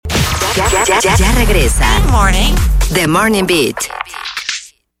Ya regresa. Good morning. The Morning Beat.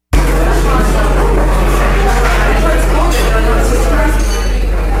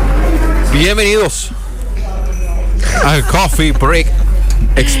 Bienvenidos al Coffee Break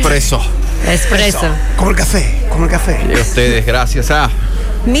Expreso. Como el café. Y a ustedes, gracias a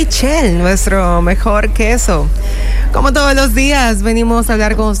Michelle, nuestro mejor queso. Como todos los días, venimos a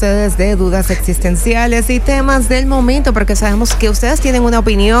hablar con ustedes de dudas existenciales y temas del momento, porque sabemos que ustedes tienen una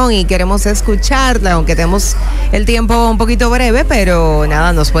opinión y queremos escucharla, aunque tenemos el tiempo un poquito breve, pero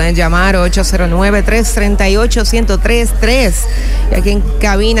nada, nos pueden llamar 809-338-1033. Y aquí en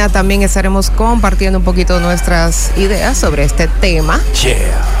cabina también estaremos compartiendo un poquito nuestras ideas sobre este tema.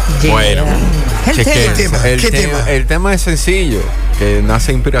 Bueno, ¿Qué tema? el tema es sencillo, que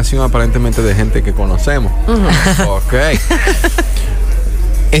nace inspiración aparentemente de gente que conocemos. Ok.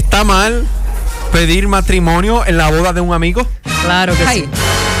 ¿Está mal pedir matrimonio en la boda de un amigo? Claro que sí.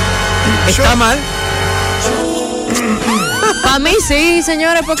 ¿Está mal? Para mí sí,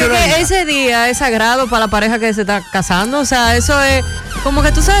 señores, porque ese día es sagrado para la pareja que se está casando. O sea, eso es como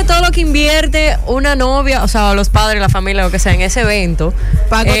que tú sabes todo lo que invierte una novia, o sea, los padres, la familia, lo que sea, en ese evento.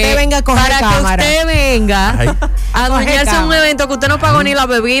 Para que usted venga a coger para cámara. que usted venga Ay. a adueñarse de un evento que usted no pagó ni la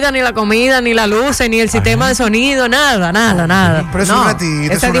bebida, ni la comida, ni la luz, ni el sistema de sonido, nada. Pero es un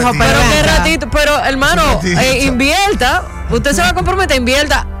ratito. Ese dijo, Pero qué ratito, pero hermano, invierta. Usted se va a comprometer,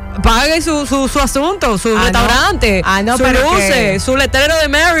 invierta. Pague su asunto, su restaurante, su luces, su letrero de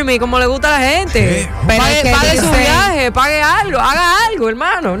Marry Me, como le gusta a la gente. Pague su viaje, pague algo, haga algo,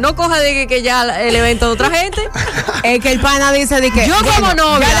 hermano. No coja de que ya el evento de otra gente. Es que el pana dice de que yo como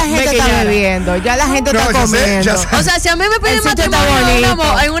novia, ya la gente está bebiendo, ya la gente está comiendo. O sea, si a mí me piden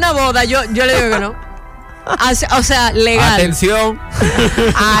matrimonio en una boda, yo le digo que no. O sea, legal. Atención.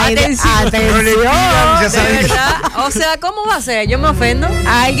 Atención. Ya De saben que- verdad. O sea, ¿cómo va a ser? Yo me ofendo.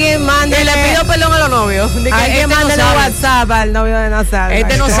 Alguien manda Y le pido perdón a los novios. De que alguien este no manda sabe. WhatsApp al novio de Nazar.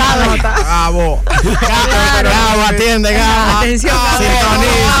 Este no sabe. Bravo. Gabo, atiende, Gabo. Atención, Gabo.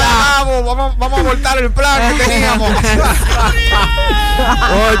 Sintoniza. Vamos a voltar el plan que teníamos.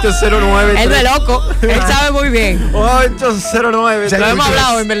 809. Él no es loco. Él sabe muy bien. 809. Lo hemos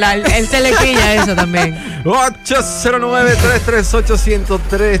hablado, en verdad. Él se le quilla eso también.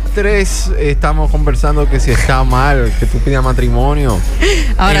 809-338-1033. Estamos conversando que si está mal que tú pidas matrimonio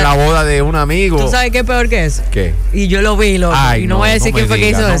Ahora, en la boda de un amigo. ¿tú sabes qué es peor que eso? ¿Qué? Y yo lo vi, loco. Ay, y no voy a decir quién fue que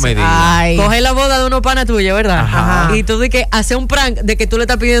hizo eso. Ay. Coger la boda de unos panas tuyos, ¿verdad? Ajá. Y tú de que hacer un prank de que tú le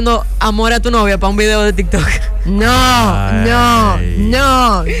estás pidiendo amor a tu novia para un video de TikTok. No.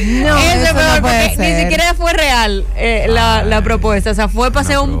 Ese eso peor, no puede porque ni ser. siquiera fue real la propuesta. O sea, fue para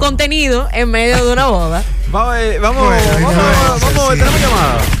hacer un contenido en medio de una boda. Vamos, Bueno, tenemos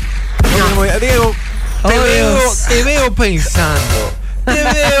llamada. Diego, te veo pensando. Te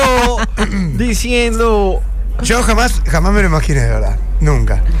veo diciendo. Yo jamás me lo imaginé, de verdad.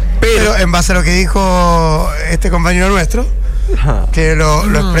 Nunca. Pero en base a lo que dijo este compañero nuestro, que lo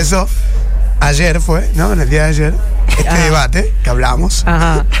expresó ayer en el día de ayer, debate que hablamos.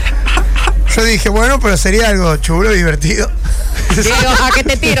 Ajá. Yo dije, bueno, pero sería algo chulo y divertido. Diego, ¿a qué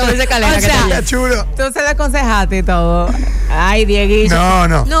te tiro de esa escalera? O sea, Sería chulo. Tú se lo aconsejaste y todo. Ay, Dieguillo.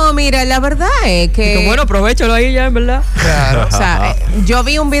 No. No, mira, la verdad es que... Digo, bueno, aprovechalo ahí ya, en verdad. Claro. O sea, yo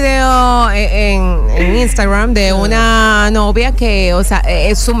vi un video en Instagram de una novia que, o sea,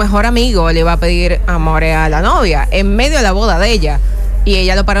 es su mejor amigo, le iba a pedir amor a la novia en medio de la boda de ella. Y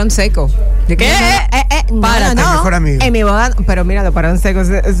ella lo paró en seco. ¿De qué? Párate, mejor amigo. En mi boda, pero mira, lo paró en seco.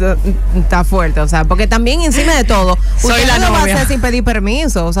 Eso está fuerte. O sea, porque también encima de todo, Soy usted la no lo va a novia. hacer sin pedir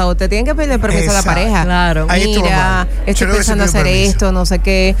permiso. O sea, usted tiene que pedirle permiso a la Exacto. pareja. Claro. Ahí estuvo Mira, mal. Yo estoy no hubiese pensando pedido hacer permiso. esto, no sé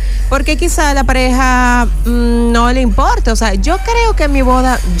qué. Porque quizá a la pareja no le importa. O sea, yo creo que en mi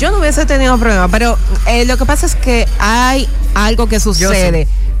boda yo no hubiese tenido problema. Pero lo que pasa es que hay algo que sucede.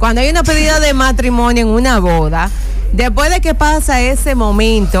 Cuando hay una pedida de matrimonio en una boda, después de que pasa ese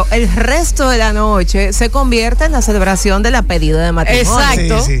momento, el resto de la noche se convierte en la celebración de la pedida de matrimonio.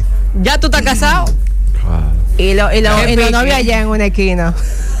 Exacto. Sí. Ya tú estás casado. Y los novios allá en una esquina.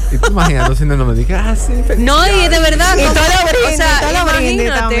 Y tú imaginas, tú siendo no me digas, sí, No, y de verdad, Y como- todo lo brindis, o sea, todo lo brindis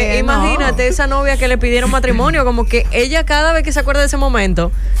también, imagínate esa novia que le pidieron matrimonio, como que ella cada vez que se acuerda de ese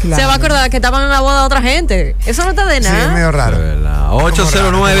momento, Claro. se va a acordar que estaban en la boda de otra gente. Eso no está de Sí, es nada. medio raro.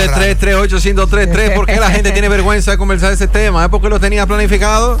 809-338-1033. ¿Por qué la gente tiene vergüenza de conversar ese tema? ¿Es porque lo tenía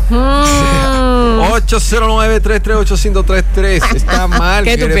planificado? 809-338-1033. Está mal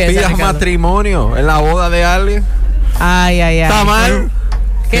 ¿Qué que tú le piensas, pidas Ricardo? matrimonio en la boda de alguien. Ay. Está mal.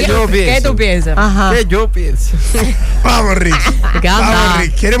 ¿Qué yo pienso? tú piensas? Ajá. ¿Qué yo pienso? Vamos, Rick. ¿Qué anda? Vamos,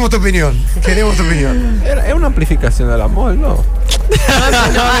 Rick. Queremos tu opinión. Es una amplificación del amor, ¿no?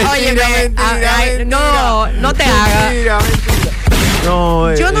 No te hagas. Mentira.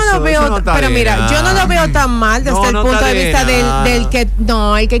 No, yo no lo veo, pero mira, yo no lo veo tan mal desde el punto de vista del que,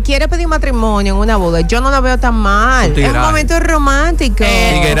 no, el que quiere pedir matrimonio en una boda, yo no lo veo tan mal. Es un momento romántico.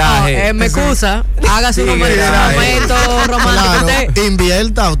 Me excusa, hágase un momento romántico. Claro,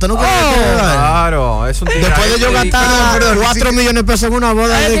 invierta, usted no quiere claro, es un tiraje. Después de yo gastar 4 millones de pesos en una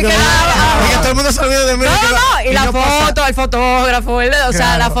boda, que todo el mundo se olvide de mí. No, y la foto, el fotógrafo, o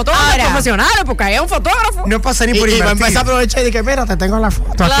sea, la foto de profesionales, porque ahí es un fotógrafo. No pasa ni por y invertir. va a empezar a aprovechar y que mira, te tengo la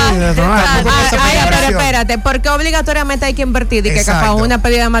foto aquí. Pero espérate, ¿por qué obligatoriamente hay que invertir? Y que capaz una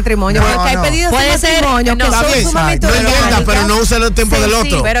pedida de matrimonio. Porque hay pedidos de matrimonio que son sumamente invierta, pero no use el tiempo del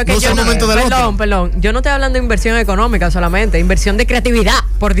otro. No use el momento del otro. Perdón. Yo no estoy hablando de inversión económica solamente, inversión de creatividad,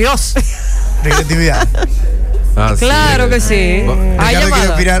 por Dios. De creatividad. Claro que sí.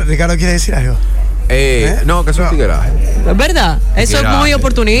 Ricardo quiere decir algo. No, que es un tigueraje. ¿Verdad? Eso es muy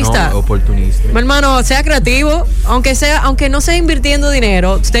oportunista. No, oportunista. Mi hermano, sea creativo, aunque no sea invirtiendo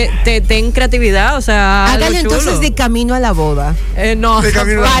dinero, ten creatividad, o sea. Hágalo entonces de camino a la boda. No,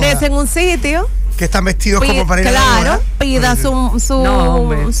 parece en un sitio. Que están vestidos como para ir a la boda. Claro, pida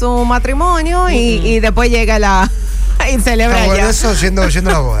su matrimonio y después llega y celebra ya. Eso yendo a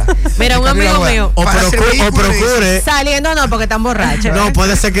la boda. Mira, un amigo mío. O procure. Saliendo no, porque están borrachos. No,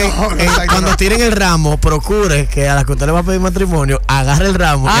 puede ser que cuando tiren el ramo, procure que a la que usted le va a pedir matrimonio, agarre el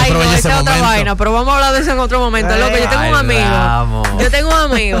ramo y aproveche ese momento. Otra vaina, pero vamos a hablar de eso en otro momento. Loco, yo tengo un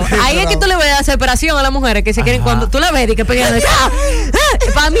amigo. Ahí es que tú le ves desesperación a las mujeres que se quieren, cuando tú la ves y que pelean.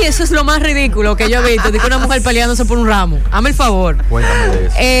 Para mí eso es lo más ridículo que yo he visto, de que una mujer peleándose por un ramo. Hazme el favor. Cuéntame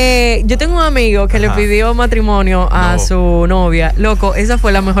de eso. Yo tengo un amigo que le pidió matrimonio a su novia. Loco, esa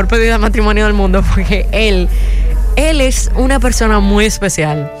fue la mejor pedida de matrimonio del mundo porque él es una persona muy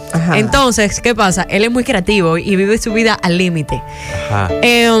especial. Ajá. Entonces, ¿qué pasa? Él es muy creativo y vive su vida al límite.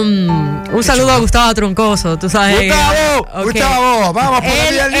 Un saludo a Gustavo Troncoso, tú sabes. Gustavo, vamos a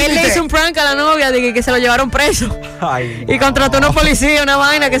ponerle al límite. Él le hizo un prank a la novia de que se lo llevaron preso. Y contrató unos policías, una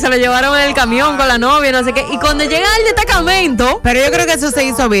vaina que se lo llevaron en el camión con la novia, no sé qué. Y cuando llega el destacamento. Pero yo creo que eso se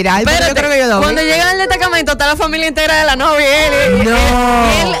hizo viral. Cuando llega el destacamento, está la familia entera de la novia y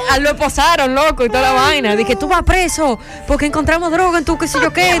él lo esposaron, loco, y toda la vaina. Dije, tú vas preso porque encontramos droga en tu qué sé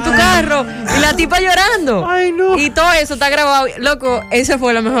yo qué, en tu carro. Y la tipa llorando. Ay, no. Y todo eso está grabado. Loco, esa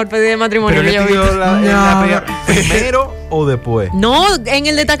fue la mejor pedida de matrimonio que yo he visto. ¿La pedida primero o después? No, en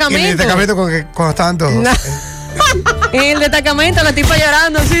el destacamento. En el destacamento cuando estaban todos. En el destacamento, la tipa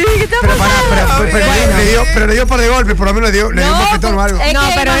llorando, sí, ¿qué te ha pasado? Pero le dio par de golpes, por lo menos le dio un bofetón o algo. No,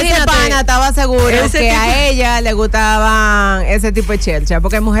 pero ese pana estaba seguro que a ella le gustaban ese tipo de chelcha,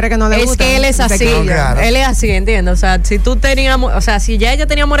 porque hay mujeres que no le gustan. Es que él es así, él es así, ¿entiendes? O sea, si tú tenías, si ya ella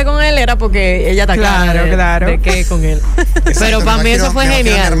tenía amor con él, era porque ella está clara de que con él. Pero para mí eso fue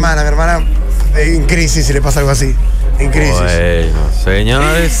genial. Mi hermana en crisis si le pasa algo así. En crisis. Bueno,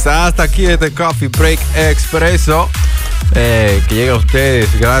 señores, hasta aquí este Coffee Break Expreso. Que llega a ustedes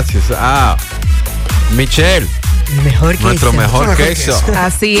gracias a Michelle, nuestro mejor queso.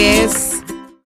 Así es.